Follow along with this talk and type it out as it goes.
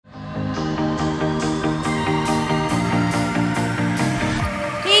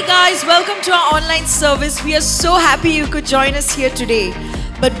guys, welcome to our online service. We are so happy you could join us here today.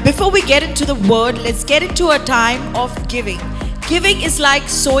 But before we get into the word, let's get into a time of giving. Giving is like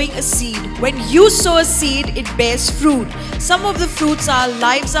sowing a seed. When you sow a seed, it bears fruit. Some of the fruits are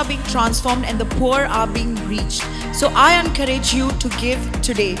lives are being transformed and the poor are being reached. So I encourage you to give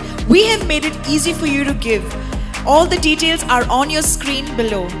today. We have made it easy for you to give. All the details are on your screen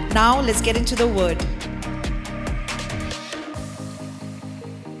below. Now let's get into the word.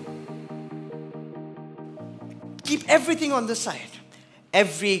 Keep everything on the side.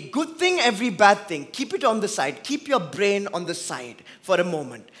 Every good thing, every bad thing, keep it on the side. Keep your brain on the side for a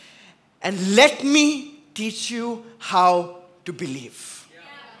moment. And let me teach you how to believe.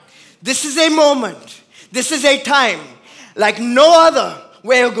 This is a moment. This is a time like no other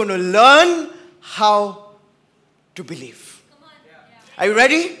where you're going to learn how to believe. Are you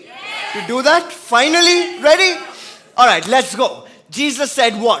ready to do that? Finally, ready? All right, let's go. Jesus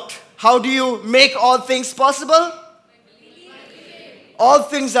said what? How do you make all things possible? All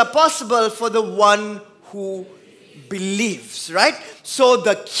things are possible for the one who believes, right? So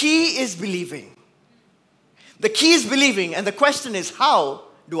the key is believing. The key is believing, and the question is, how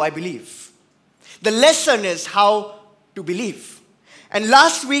do I believe? The lesson is how to believe. And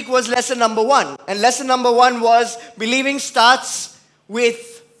last week was lesson number 1. And lesson number 1 was believing starts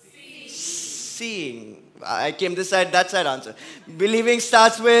with seeing. I came this side, that side answer. Believing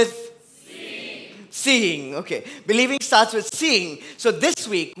starts with seeing. Okay. Believing starts with seeing. So this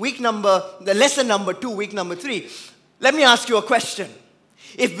week, the lesson number 2, week number 3, let me ask you a question.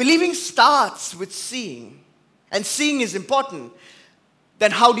 If believing starts with seeing, and seeing is important,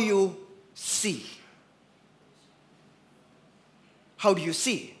 then how do you see? How do you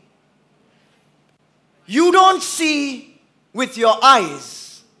see? You don't see with your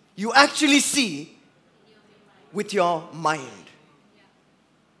eyes. You actually see with your mind.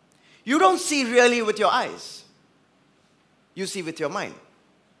 You don't see really with your eyes. You see with your mind.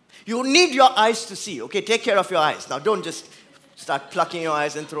 You need your eyes to see. Okay, take care of your eyes. Now, don't just start plucking your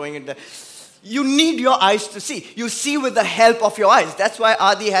eyes and throwing it there. You need your eyes to see. You see with the help of your eyes. That's why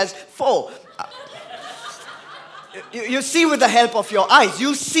Adi has 4. You see with the help of your eyes.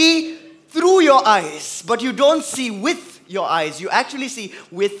 You see through your eyes, but you don't see with your eyes. You actually see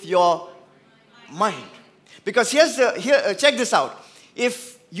with your mind. Because check this out.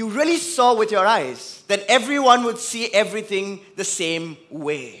 If you really saw with your eyes, then everyone would see everything the same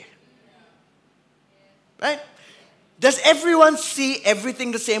way. Right? Does everyone see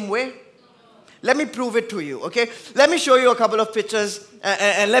everything the same way? Let me prove it to you, okay? Let me show you a couple of pictures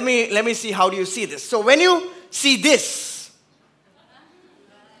and let me see how do you see this. So when you see this,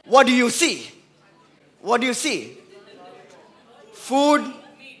 what do you see? What do you see? Food,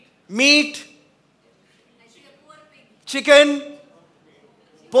 meat, chicken,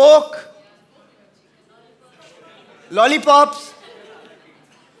 pork, lollipops.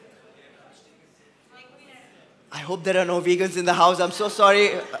 I hope there are no vegans in the house. I'm so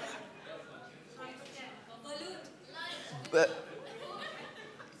sorry.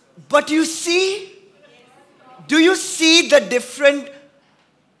 But you see, do you see the different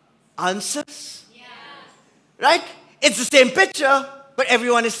answers? Right? It's the same picture, but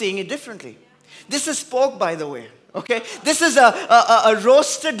everyone is seeing it differently. This is pork, by the way. Okay, this is a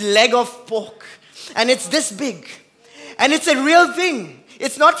roasted leg of pork, and it's this big, and it's a real thing.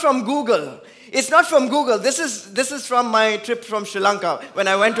 It's not from Google. It's not from Google. This is from my trip from Sri Lanka when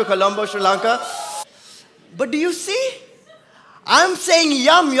I went to Colombo, Sri Lanka. But do you see? I'm saying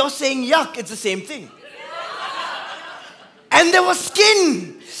yum, you're saying yuck. It's the same thing. And there was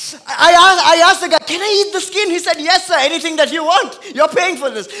skin. I asked the guy, can I eat the skin? He said, yes, sir, anything that you want. You're paying for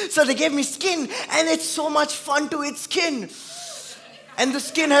this. So they gave me skin, and it's so much fun to eat skin. And the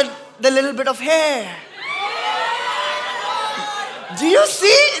skin had the little bit of hair. Do you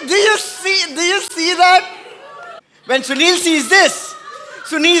see? Do you see that? When Sunil sees this,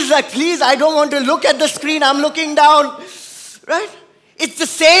 Sunil's like, please, I don't want to look at the screen. I'm looking down. Right? It's the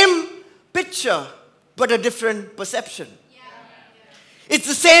same picture, but a different perception. It's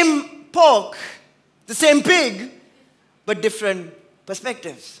the same pork, the same pig, but different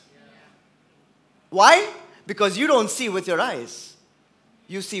perspectives. Why? Because you don't see with your eyes.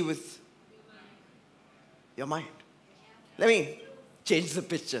 You see with your mind. Let me change the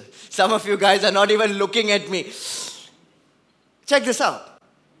picture. Some of you guys are not even looking at me. Check this out.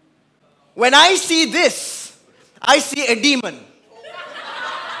 When I see this, I see a demon.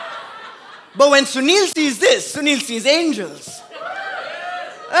 But when Sunil sees this, Sunil sees angels.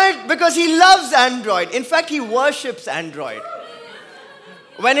 Right? Because he loves Android. In fact, he worships Android.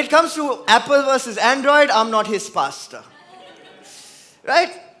 When it comes to Apple versus Android, I'm not his pastor.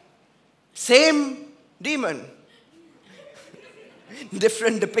 Right? Same demon.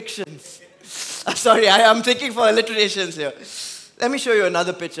 Different depictions. Sorry, I am thinking for alliterations here. Let me show you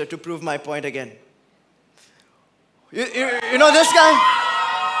another picture to prove my point again. You know this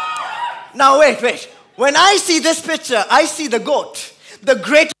guy? Now wait. When I see this picture, I see the GOAT, the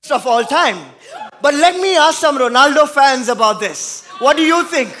greatest of all time. But let me ask some Ronaldo fans about this. What do you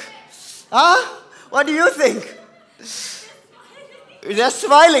think? Huh? What do you think? They're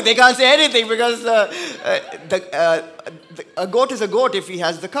smiling. They can't say anything because a goat is a goat if he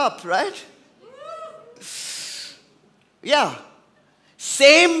has the cup, right? Yeah.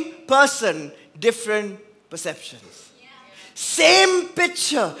 Same person, different perceptions. Same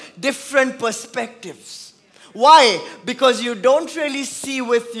picture, different perspectives. Why? Because you don't really see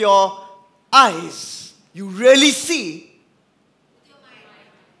with your eyes. You really see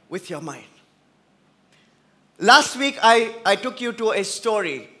with your mind. Last week, I took you to a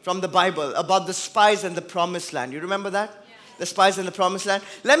story from the Bible about the spies and the promised land. You remember that? Yeah. The spies and the promised land?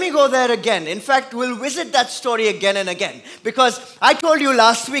 Let me go there again. In fact, we'll visit that story again and again. Because I told you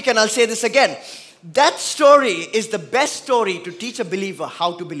last week, and I'll say this again, that story is the best story to teach a believer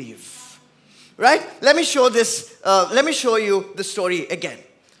how to believe. Right? Let me show you the story again.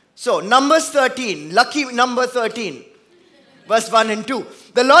 So, Numbers 13, lucky number 13. Verse 1 and 2.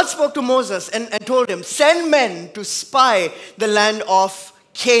 The Lord spoke to Moses and told him, send men to spy the land of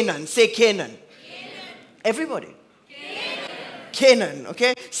Canaan. Say Canaan. Canaan. Everybody. Canaan,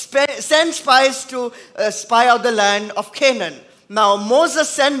 okay? Send spies to spy out the land of Canaan. Now, Moses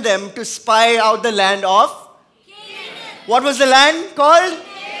sent them to spy out the land of Canaan. What was the land called?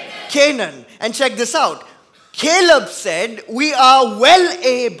 Canaan. And check this out. Caleb said, we are well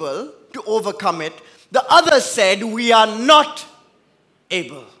able to overcome it. The others said, we are not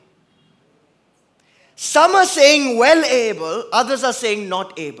able. Some are saying well able, others are saying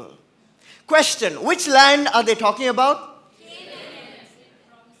not able. Question, which land are they talking about?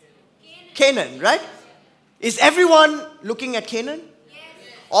 Canaan, right? Is everyone looking at Canaan? Yes.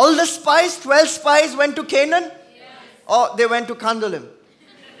 All the spies, 12 spies went to Canaan? Yes. Or they went to Kandolim?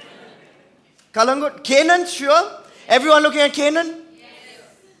 Kalangut? Canaan, sure. Everyone looking at Canaan? Yes.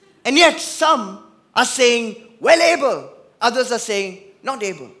 And yet some are saying, well able. Others are saying, not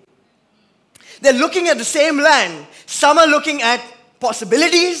able. They're looking at the same land. Some are looking at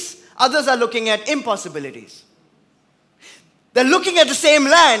possibilities. Others are looking at impossibilities. They're looking at the same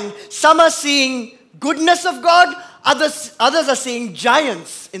land. Some are seeing goodness of God. Others are seeing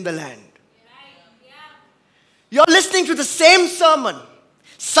giants in the land. You're listening to the same sermon.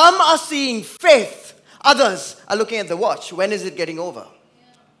 Some are seeing faith. Others are looking at the watch. When is it getting over?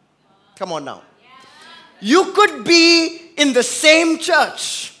 Come on now. You could be in the same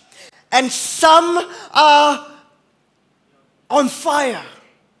church and some are on fire,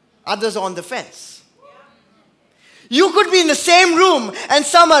 others are on the fence. You could be in the same room and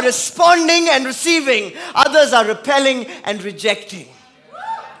some are responding and receiving, others are repelling and rejecting.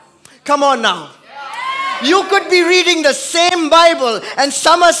 Come on now. You could be reading the same Bible and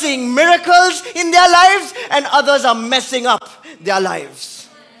some are seeing miracles in their lives and others are messing up their lives.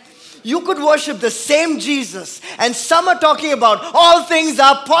 You could worship the same Jesus and some are talking about all things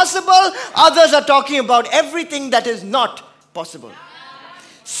are possible, others are talking about everything that is not possible.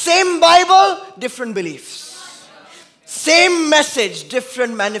 Same Bible, different beliefs. Same message,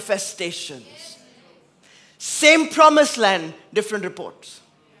 different manifestations. Same promised land, different reports.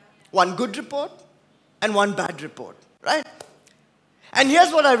 One good report and one bad report, right? And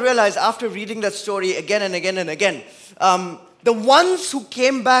here's what I realized after reading that story again and again and again. The ones who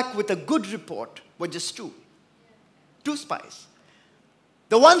came back with a good report were just two spies.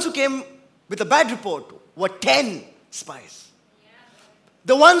 The ones who came with a bad report were 10 spies.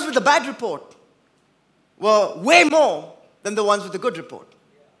 The ones with the bad report were way more than the ones with the good report.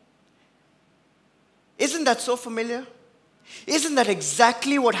 Isn't that so familiar? Isn't that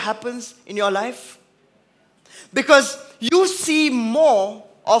exactly what happens in your life? Because you see more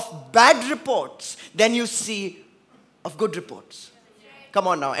of bad reports than you see of good reports. Come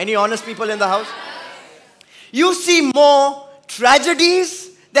on now. Any honest people in the house? You see more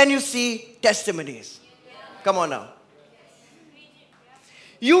tragedies than you see testimonies. Come on now.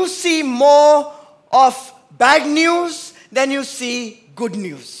 You see more of bad news than you see good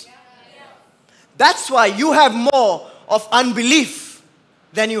news. That's why you have more of unbelief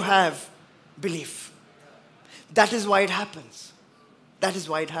than you have belief. That is why it happens. That is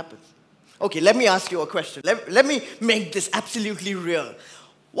why it happens. Okay, let me ask you a question. Let me make this absolutely real.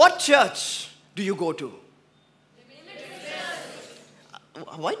 What church do you go to?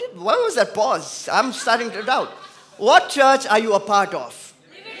 Why was that pause? I'm starting to doubt. What church are you a part of?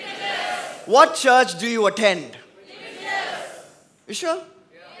 What church do you attend? You sure?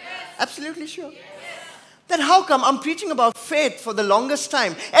 Absolutely sure. Then how come I'm preaching about faith for the longest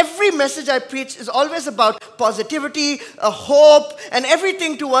time? Every message I preach is always about positivity, hope, and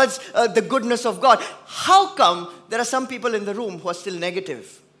everything towards the goodness of God. How come there are some people in the room who are still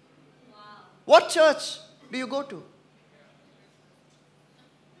negative? What church do you go to?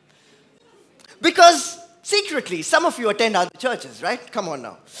 Because secretly, some of you attend other churches, right? Come on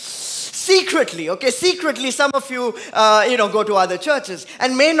now. Secretly, okay? Secretly, some of you, go to other churches.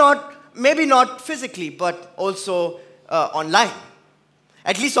 And maybe not physically, but also online.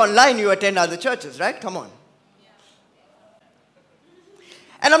 At least online you attend other churches, right? Come on.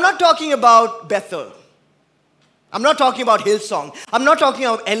 And I'm not talking about Bethel. I'm not talking about Hillsong. I'm not talking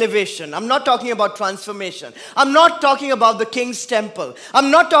about Elevation. I'm not talking about Transformation. I'm not talking about the King's Temple.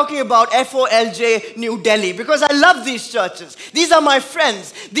 I'm not talking about FOLJ New Delhi, because I love these churches. These are my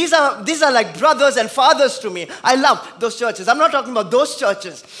friends. These are like brothers and fathers to me. I love those churches. I'm not talking about those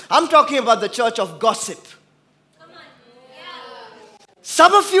churches. I'm talking about the church of gossip.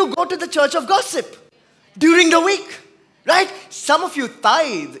 Some of you go to the church of gossip during the week, right? Some of you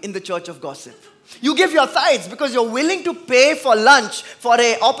tithe in the church of gossip. You give your tithes because you're willing to pay for lunch for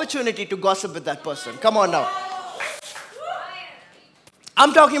an opportunity to gossip with that person. Come on now.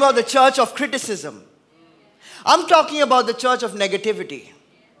 I'm talking about the church of criticism. I'm talking about the church of negativity.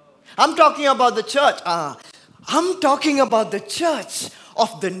 I'm talking about the church. I'm talking about the church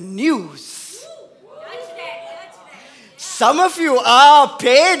of the news. Some of you are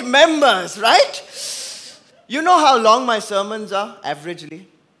paid members, right? You know how long my sermons are, averagely?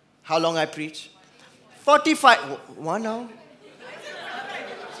 How long I preach? 45, 1 hour?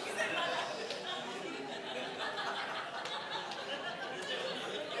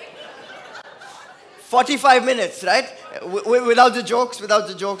 "45 minutes, right? Without the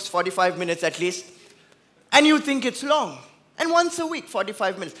jokes, 45 minutes at least. And you think it's long. And once a week,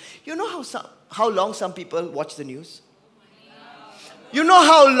 45 minutes. You know how long some people watch the news? You know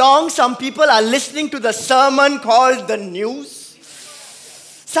how long some people are listening to the sermon called the news?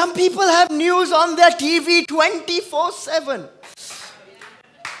 Some people have news on their TV 24/7.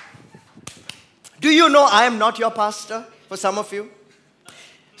 Do you know I am not your pastor? For some of you.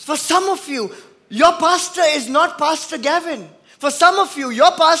 For some of you, your pastor is not Pastor Gavin. For some of you,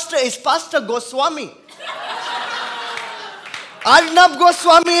 your pastor is Pastor Goswami. Arnab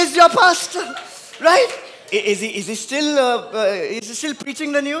Goswami is your pastor, right? Is he still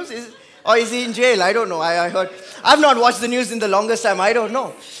preaching the news? Or is he in jail? I don't know. I heard. I've not watched the news in the longest time. I don't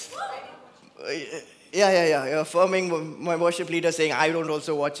know. Yeah. You're affirming my worship leader saying I don't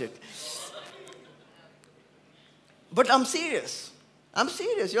also watch it. But I'm serious.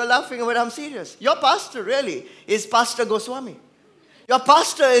 You're laughing, but I'm serious. Your pastor really is Pastor Goswami. Your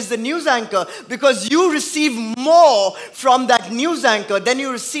pastor is the news anchor because you receive more from that news anchor than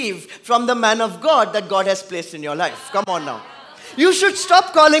you receive from the man of God that God has placed in your life. Come on now. You should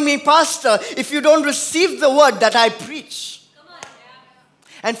stop calling me pastor if you don't receive the word that I preach.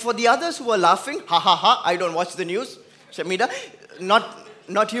 And for the others who are laughing, I don't watch the news. Shamida,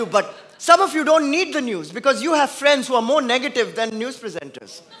 not you, but some of you don't need the news because you have friends who are more negative than news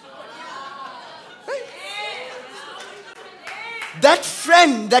presenters. Right? That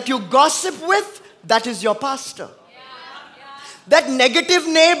friend that you gossip with, that is your pastor. That negative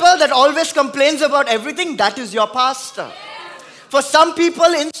neighbor that always complains about everything, that is your pastor. For some people,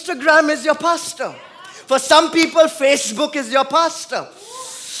 Instagram is your pastor. For some people, Facebook is your pastor.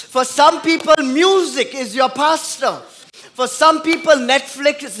 For some people, music is your pastor. For some people,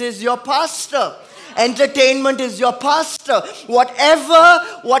 Netflix is your pastor. Entertainment is your pastor.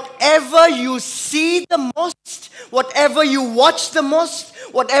 Whatever you see the most, whatever you watch the most,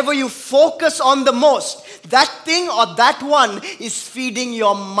 whatever you focus on the most, that thing or that one is feeding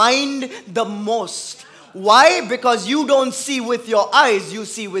your mind the most. Why? Because you don't see with your eyes, you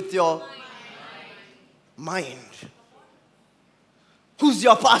see with your mind. Who's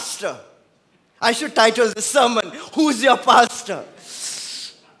your pastor? I should title the sermon, Who's Your Pastor?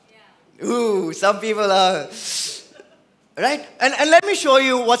 Ooh, some people are, right? And let me show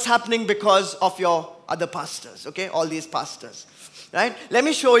you what's happening because of your other pastors, okay? All these pastors, right? Let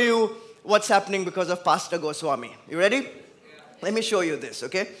me show you what's happening because of Pastor Goswami. You ready? Let me show you this,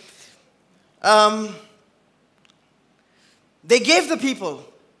 okay? They gave the people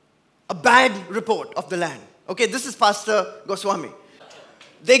a bad report of the land. Okay, this is Pastor Goswami.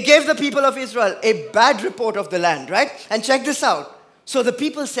 They gave the people of Israel a bad report of the land, right? And check this out. So the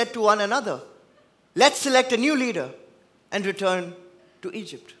people said to one another, let's select a new leader and return to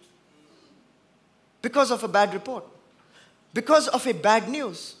Egypt. Because of a bad report. Because of a bad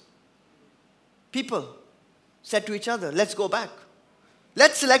news. people said to each other, let's go back.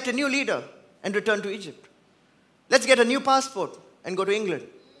 Let's select a new leader and return to Egypt. Let's get a new passport and go to England.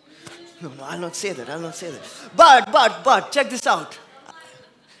 No, I'll not say that. But, check this out.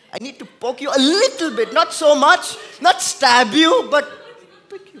 I need to poke you a little bit, not so much, not stab you, but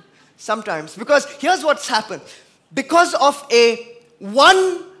prick you sometimes. Because here's what's happened. Because of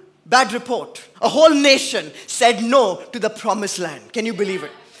one bad report, a whole nation said no to the promised land. Can you believe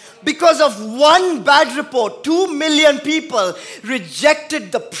it? Because of one bad report, 2 million people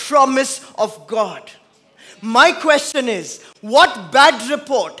rejected the promise of God. My question is, what bad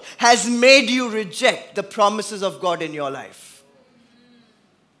report has made you reject the promises of God in your life?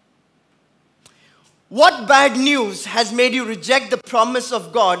 What bad news has made you reject the promise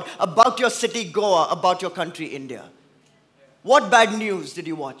of God about your city, Goa, about your country, India? What bad news did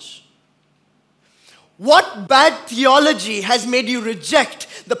you watch? What bad theology has made you reject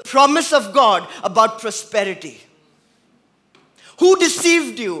the promise of God about prosperity? Who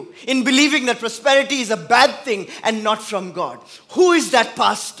deceived you in believing that prosperity is a bad thing and not from God? Who is that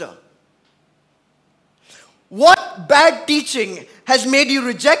pastor? What bad teaching has made you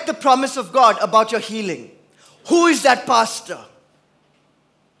reject the promise of God about your healing? Who is that pastor?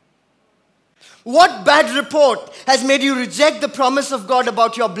 What bad report has made you reject the promise of God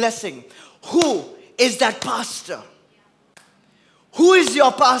about your blessing? Who is that pastor? Who is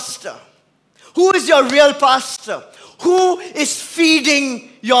your pastor? Who is your real pastor? Who is feeding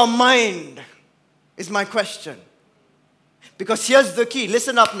your mind? Is my question. Because here's the key.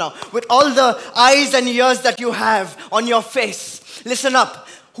 Listen up now. With all the eyes and ears that you have on your face, listen up.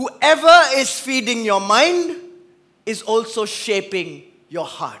 Whoever is feeding your mind is also shaping your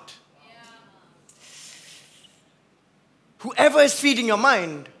heart. Whoever is feeding your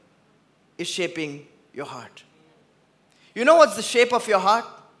mind is shaping your heart. You know what's the shape of your heart?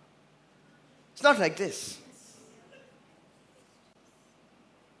 It's not like this.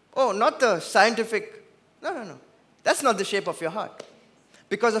 Oh, not the scientific. No. That's not the shape of your heart.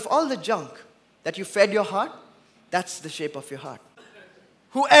 Because of all the junk that you fed your heart, that's the shape of your heart.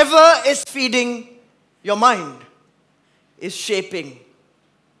 Whoever is feeding your mind is shaping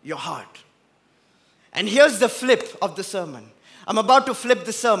your heart. And here's the flip of the sermon. I'm about to flip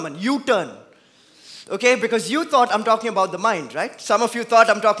the sermon. U-turn. Okay, because you thought I'm talking about the mind, right? Some of you thought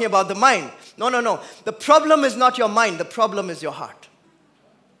I'm talking about the mind. No. The problem is not your mind. The problem is your heart.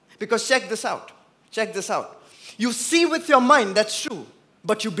 Because check this out. You see with your mind, that's true.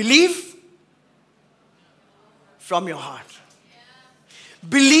 But you believe from your heart.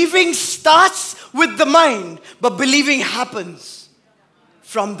 Believing starts with the mind, but believing happens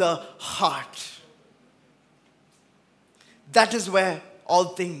from the heart. That is where all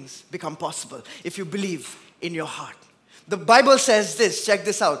things become possible, if you believe in your heart. The Bible says this, check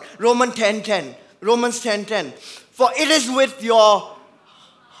this out. Romans 10:10. For it is with your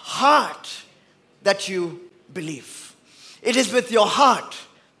heart that you believe. It is with your heart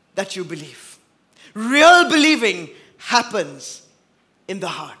that you believe. Real believing happens in the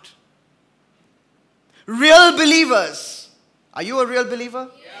heart. Real believers. Are you a real believer?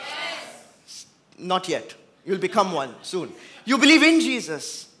 Yes. Not yet. You'll become one soon. You believe in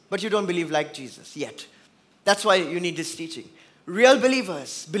Jesus, but you don't believe like Jesus yet. That's why you need this teaching. Real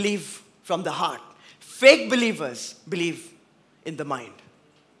believers believe from the heart. Fake believers believe in the mind.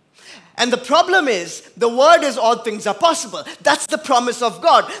 And the problem is, the word is all things are possible. That's the promise of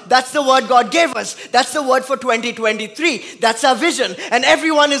God. That's the word God gave us. That's the word for 2023. That's our vision. And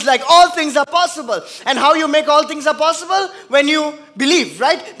everyone is like, all things are possible. And how you make all things are possible? When you believe,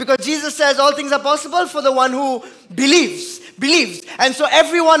 right? Because Jesus says all things are possible for the one who believes. And so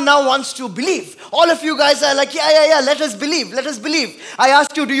everyone now wants to believe. All of you guys are like, yeah, let us believe. I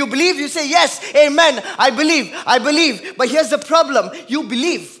ask you, do you believe? You say, yes, amen, I believe. But here's the problem. You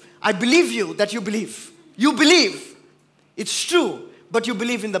believe. I believe you that you believe. You believe. It's true, but you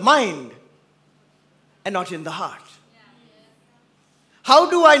believe in the mind and not in the heart. How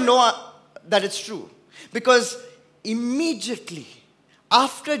do I know that it's true? Because immediately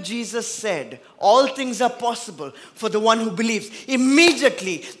after Jesus said, all things are possible for the one who believes,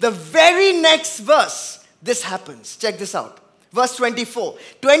 immediately, the very next verse, this happens. Check this out. Verse 24.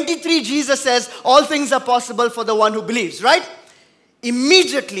 23, Jesus says, all things are possible for the one who believes, right?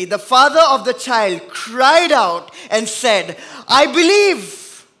 Immediately, the father of the child cried out and said, I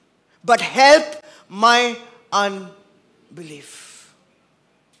believe, but help my unbelief.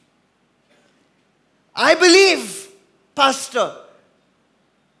 I believe, Pastor,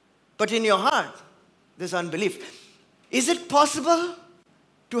 but in your heart, there's unbelief. Is it possible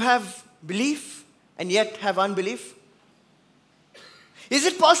to have belief and yet have unbelief? Is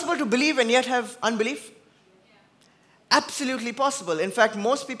it possible to believe and yet have unbelief? Absolutely possible. In fact,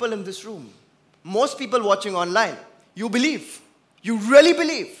 most people in this room, most people watching online, you believe. You really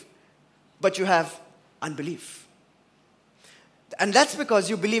believe. But you have unbelief. And that's because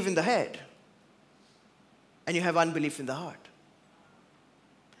you believe in the head. And you have unbelief in the heart.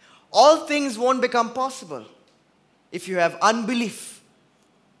 All things won't become possible if you have unbelief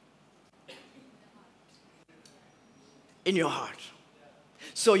in your heart.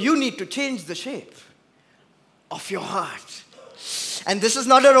 So you need to change the shape of your heart. And this is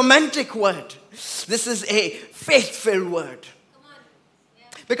not a romantic word. This is a faith-filled word.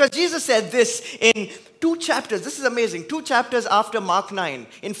 Because Jesus said this in 2 chapters. This is amazing. 2 chapters after Mark 9.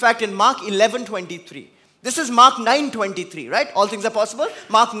 In fact, in Mark 11:23. This is Mark 9:23, right? All things are possible.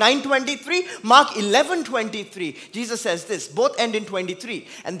 Mark 9:23, Mark 11:23. Jesus says this. Both end in 23.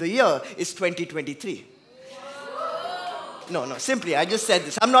 And the year is 2023. No, simply, I just said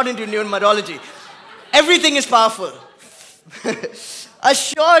this. I'm not into numerology. Everything is powerful.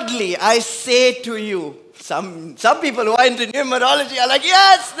 Assuredly, I say to you, some people who are into numerology are like,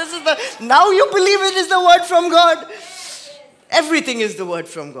 yes, this is now you believe it is the word from God. Everything is the word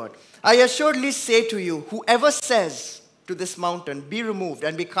from God. I assuredly say to you, whoever says to this mountain, be removed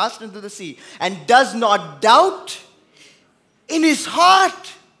and be cast into the sea, and does not doubt in his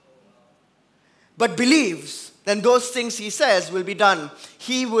heart, but believes, then those things he says will be done.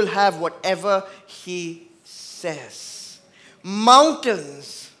 He will have whatever he says.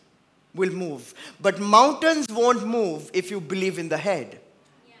 Mountains will move. But mountains won't move if you believe in the head.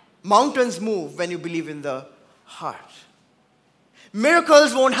 Mountains move when you believe in the heart.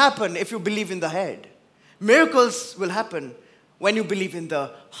 Miracles won't happen if you believe in the head. Miracles will happen when you believe in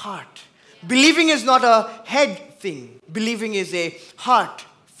the heart. Believing is not a head thing. Believing is a heart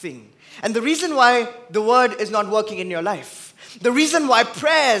thing. And the reason why the word is not working in your life, the reason why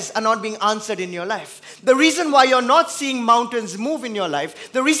prayers are not being answered in your life, the reason why you're not seeing mountains move in your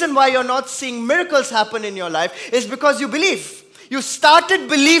life, the reason why you're not seeing miracles happen in your life is because you believe. You started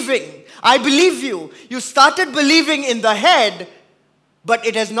believing. I believe you. You started believing in the head, but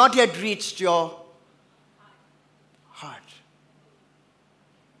it has not yet reached your heart.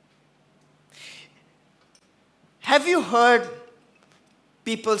 Have you heard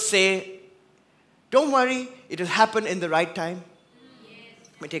people say, don't worry, it will happen in the right time? Yes.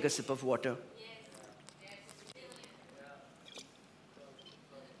 Let me take a sip of water. Yes.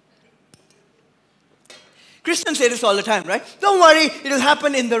 Christians say this all the time, right? Don't worry, it will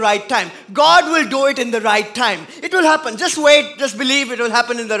happen in the right time. God will do it in the right time. It will happen. Just wait, just believe it will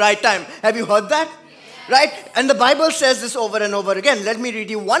happen in the right time. Have you heard that? Right? And the Bible says this over and over again. Let me read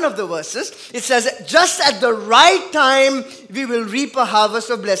you one of the verses. It says, just at the right time, we will reap a harvest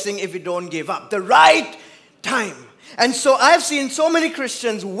of blessing if we don't give up. The right time. And so I've seen so many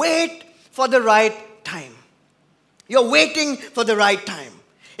Christians wait for the right time. You're waiting for the right time.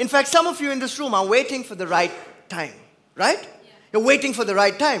 In fact, some of you in this room are waiting for the right time. Right? Yeah. You're waiting for the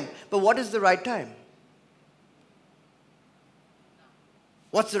right time. But what is the right time?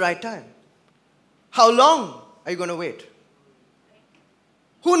 What's the right time? How long are you going to wait?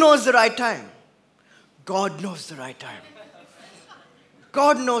 Who knows the right time? God knows the right time.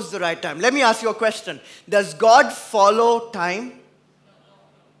 God knows the right time. Let me ask you a question. Does God follow time?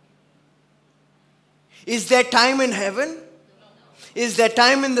 Is there time in heaven? Is there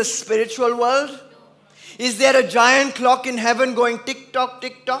time in the spiritual world? Is there a giant clock in heaven going tick-tock,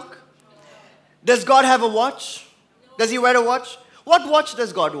 tick-tock? Does God have a watch? Does he wear a watch? What watch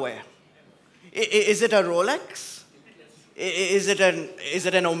does God wear? Is it a Rolex? Is it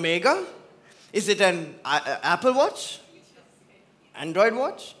an Omega? Is it an Apple Watch? Android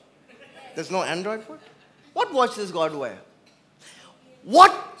watch? There's no Android watch? What watch does God wear?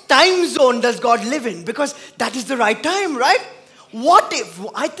 What time zone does God live in? Because that is the right time, right? What if,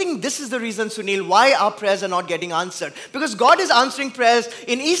 I think this is the reason, Sunil, why our prayers are not getting answered. Because God is answering prayers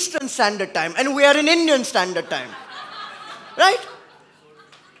in Eastern Standard Time and we are in Indian Standard Time. Right?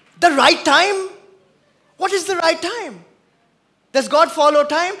 The right time? What is the right time? Does God follow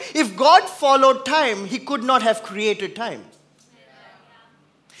time? If God followed time, he could not have created time.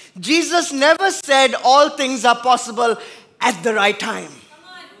 Jesus never said all things are possible at the right time.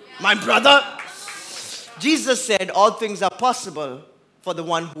 My brother. Jesus said all things are possible for the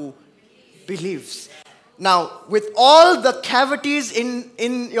one who believes. Now, with all the cavities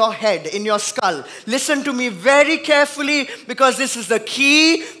in your head, in your skull, listen to me very carefully because this is the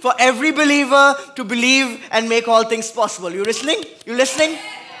key for every believer to believe and make all things possible. You listening? You listening?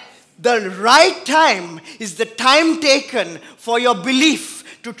 The right time is the time taken for your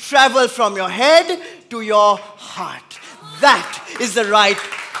belief to travel from your head to your heart. that is the right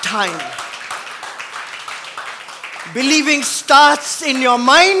time. Believing starts in your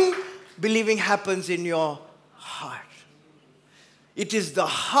mind. Believing happens in your heart. It is the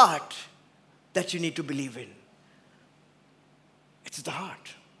heart that you need to believe in. It's the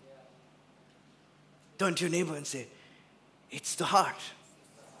heart. Turn to your neighbor and say, it's the heart.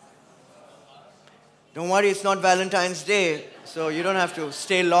 Don't worry, it's not Valentine's Day, so you don't have to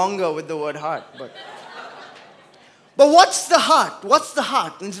stay longer with the word heart. But what's the heart? What's the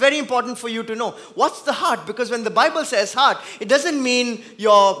heart? And it's very important for you to know. What's the heart? Because when the Bible says heart, it doesn't mean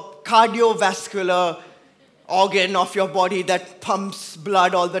your cardiovascular organ of your body that pumps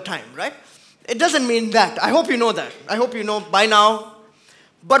blood all the time, right? It doesn't mean that. I hope you know that. I hope you know by now.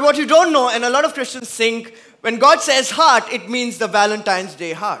 But what you don't know, and a lot of Christians think, when God says heart, it means the Valentine's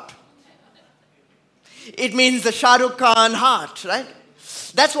Day heart. It means the Shah Rukh Khan heart, right?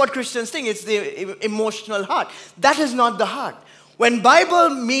 That's what Christians think. It's the emotional heart. That is not the heart. When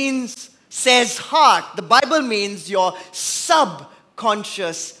Bible says heart, the Bible means your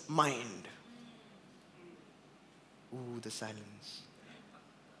subconscious mind. Ooh, the silence.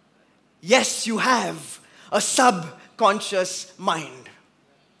 Yes, you have a subconscious mind.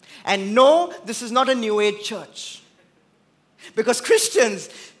 And no, this is not a New Age church. Because Christians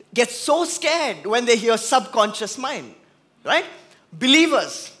get so scared when they hear subconscious mind, right?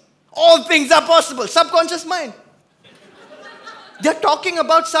 Believers, all things are possible. Subconscious mind. They're talking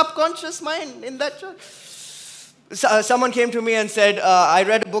about subconscious mind in that church. Someone came to me and said, I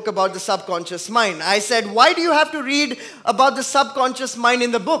read a book about the subconscious mind. I said, why do you have to read about the subconscious mind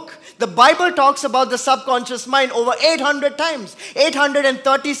in the book? The Bible talks about the subconscious mind over 800 times,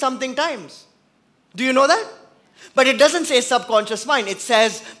 830 something times. Do you know that? But it doesn't say subconscious mind. It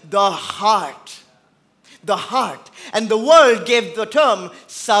says the heart. The heart. And the world gave the term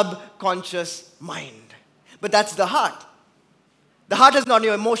subconscious mind. But that's the heart. The heart is not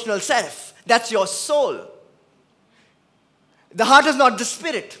your emotional self. That's your soul. The heart is not the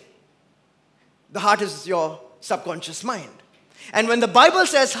spirit. The heart is your subconscious mind. And when the Bible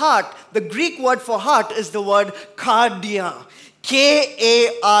says heart, the Greek word for heart is the word kardia. K-A-R-D-I-A.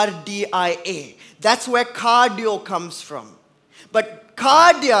 That's where cardio comes from. But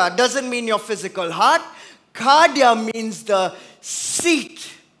cardia doesn't mean your physical heart. Cardia means the seat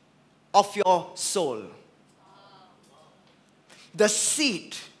of your soul. The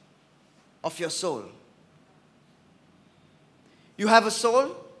seat of your soul. You have a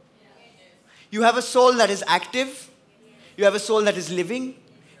soul? You have a soul that is active. You have a soul that is living.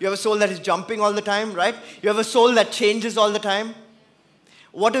 You have a soul that is jumping all the time, right? You have a soul that changes all the time.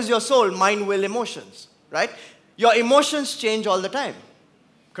 What is your soul? Mind, will, emotions, right? Your emotions change all the time,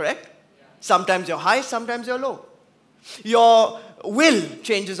 correct? Sometimes you're high, sometimes you're low. Your will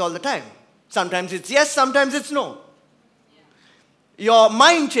changes all the time. Sometimes it's yes, sometimes it's no. Your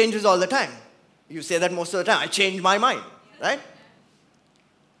mind changes all the time. You say that most of the time, I change my mind, right?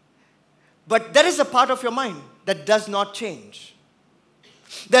 But there is a part of your mind that does not change.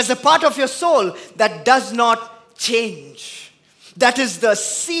 There's a part of your soul that does not change. That is the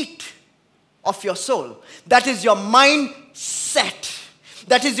seat of your soul. That is your mindset.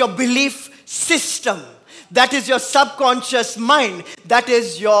 That is your belief system. That is your subconscious mind. That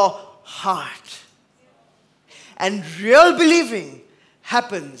is your heart. And real believing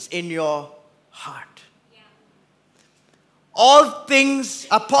happens in your heart. All things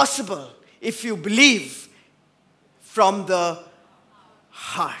are possible if you believe from the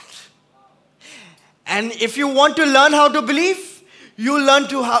heart. And if you want to learn how to believe, you'll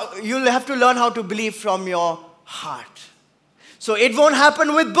have to learn how to believe from your heart. So it won't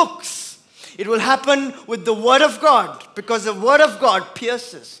happen with books. It will happen with the Word of God, because the Word of God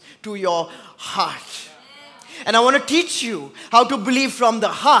pierces to your heart. And I want to teach you how to believe from the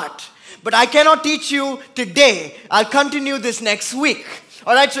heart. But I cannot teach you today. I'll continue this next week.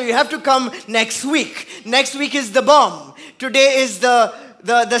 All right, so you have to come next week. Next week is the bomb. Today is the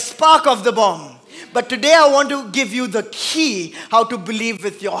spark of the bomb. But today I want to give you the key how to believe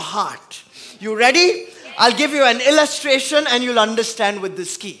with your heart. You ready? I'll give you an illustration and you'll understand with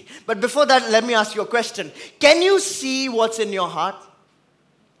this key. But before that, let me ask you a question. Can you see what's in your heart?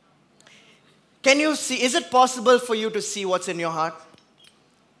 Can you see? Is it possible for you to see what's in your heart?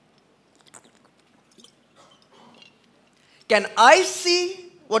 Can I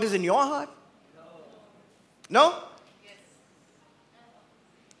see what is in your heart? No?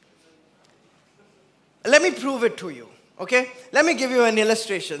 Let me prove it to you, okay? Let me give you an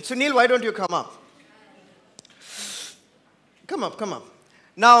illustration. Sunil, why don't you come up? Come up.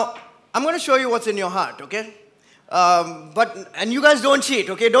 Now, I'm going to show you what's in your heart, okay? And you guys don't cheat,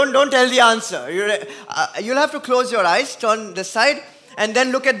 okay? Don't tell the answer. You'll have to close your eyes, turn this side, and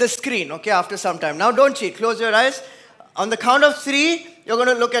then look at the screen, okay, after some time. Now don't cheat. Close your eyes. On the count of 3, you're going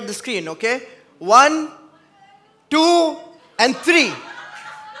to look at the screen, okay? 1, 2, and 3.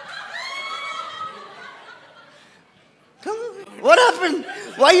 Come on. What happened?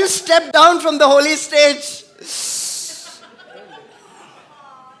 Why you stepped down from the holy stage?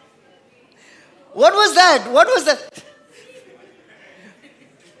 What was that? What was that?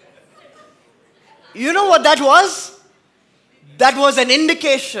 You know what that was? That was an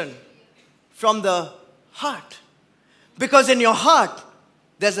indication from the heart. Because in your heart,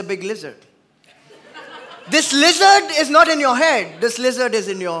 there's a big lizard. This lizard is not in your head. This lizard is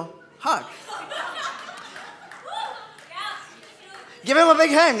in your heart. Give him a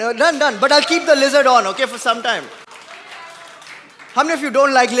big hand. Done. But I'll keep the lizard on, okay, for some time. How many of you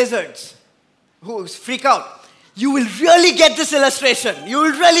don't like lizards? Who freak out? You will really get this illustration. You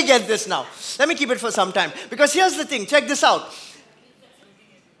will really get this now. Let me keep it for some time. Because here's the thing. Check this out.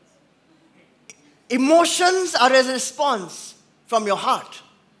 Emotions are a response from your heart.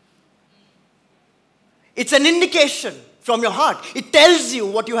 It's an indication from your heart. It tells you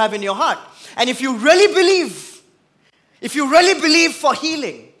what you have in your heart. And if you really believe for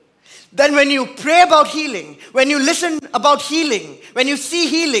healing, then when you pray about healing, when you listen about healing, when you see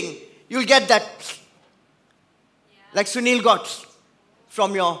healing, you'll get that, like Sunil got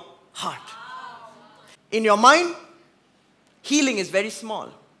from your heart. In your mind, healing is very small.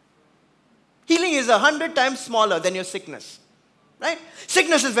 Healing is 100 times smaller than your sickness. Right?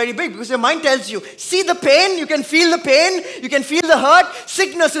 Sickness is very big because your mind tells you, see the pain, you can feel the pain, you can feel the hurt.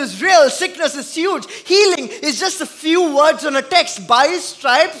 Sickness is real, sickness is huge. Healing is just a few words on a text. By His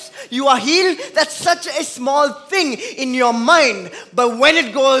stripes, you are healed. That's such a small thing in your mind. But when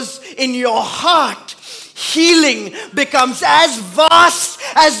it goes in your heart, healing becomes as vast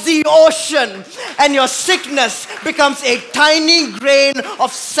as the ocean, and your sickness becomes a tiny grain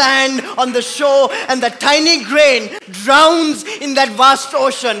of sand on the shore, and the tiny grain drowns in that vast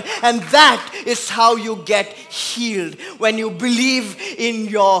ocean. And that is how you get healed, when you believe in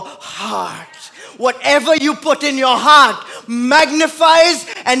your heart. Whatever you put in your heart magnifies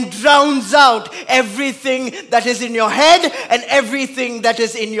and drowns out everything that is in your head and everything that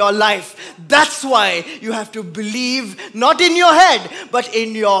is in your life. That's why you have to believe not in your head, but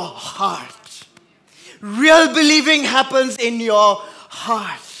in your heart. Real believing happens in your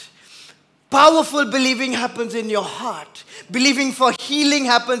heart. Powerful believing happens in your heart. Believing for healing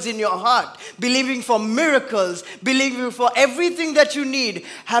happens in your heart. Believing for miracles, believing for everything that you need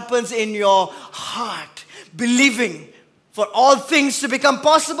happens in your heart. Believing for all things to become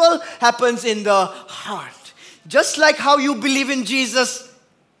possible happens in the heart. Just like how you believe in Jesus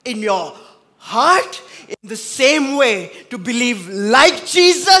in your heart, in the same way, to believe like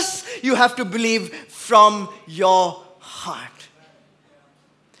Jesus, you have to believe from your heart.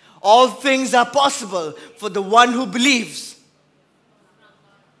 All things are possible for the one who believes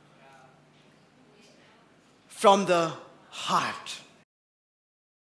from the heart.